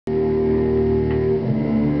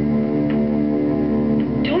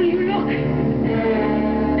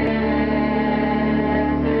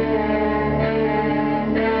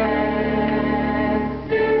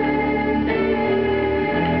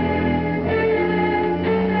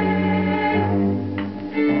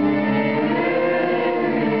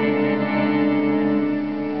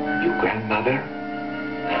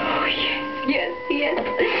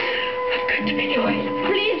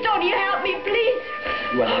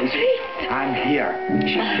Boris. Please. I'm here.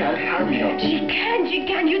 She can't harm you. She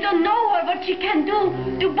can. You don't know her, what she can do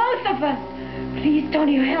to both of us. Please, don't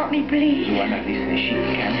you help me, please. Luana, listen, she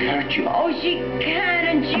can't hurt you. Oh, she can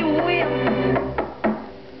and she will.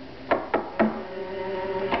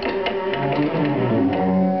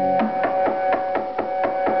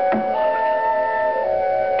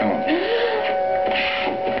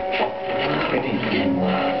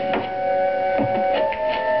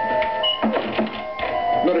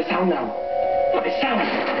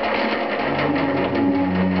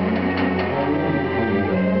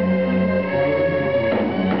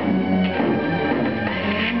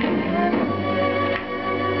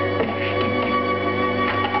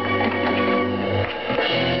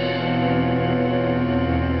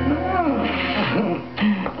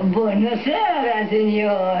 Buonasera,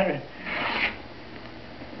 signor.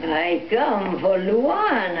 I come for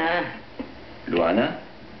Luana. Luana?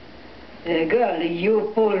 The girl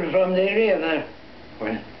you pulled from the river.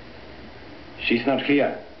 Well, she's not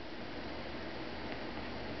here.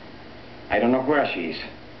 I don't know where she is.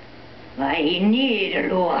 I need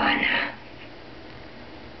Luana.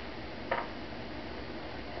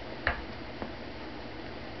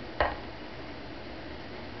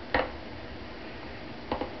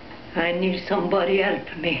 I need somebody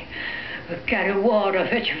help me. Carry water,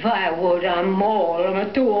 fetch firewood. I'm old.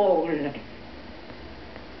 I'm too old.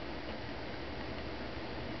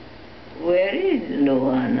 Where is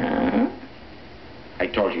Luana? I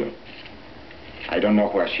told you. I don't know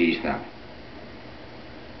where she is now.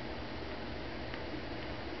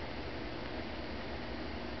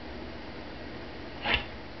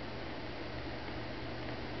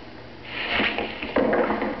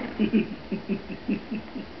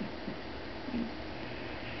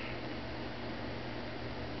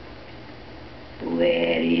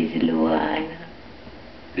 Where is Luana?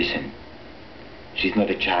 Listen, she's not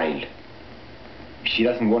a child. If she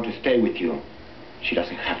doesn't want to stay with you, she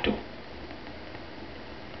doesn't have to.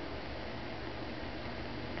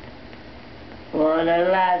 For the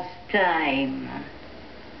last time.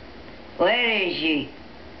 Where is she?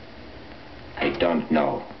 I don't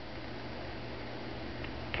know.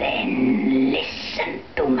 Then listen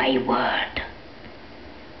to my word.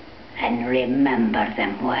 And remember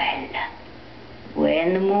them well.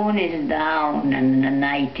 When the moon is down and the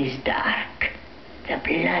night is dark, the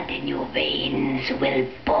blood in your veins will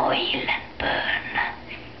boil and burn.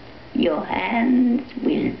 Your hands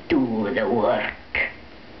will do the work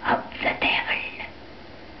of the devil.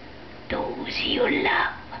 Those you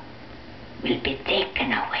love will be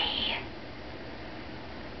taken away.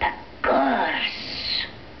 The curse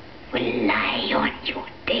will lie on you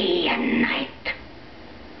day and night.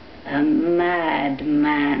 A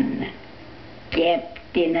madman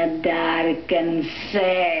kept in a darkened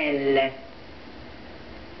cell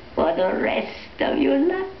for the rest of your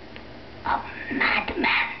life. A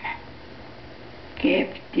madman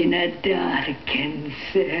kept in a darkened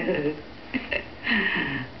cell.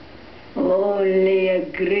 Only a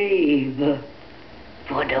grave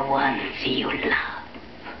for the ones you love.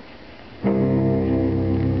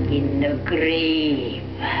 In the grave.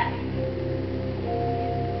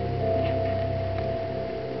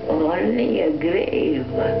 Only a grave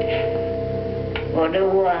for the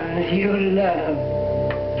ones you love.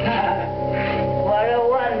 For the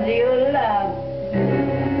ones you love.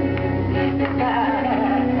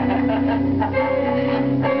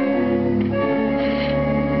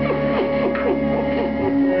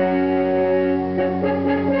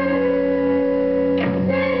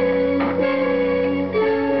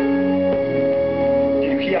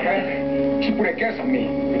 Did you hear her? She put a curse on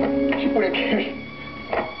me.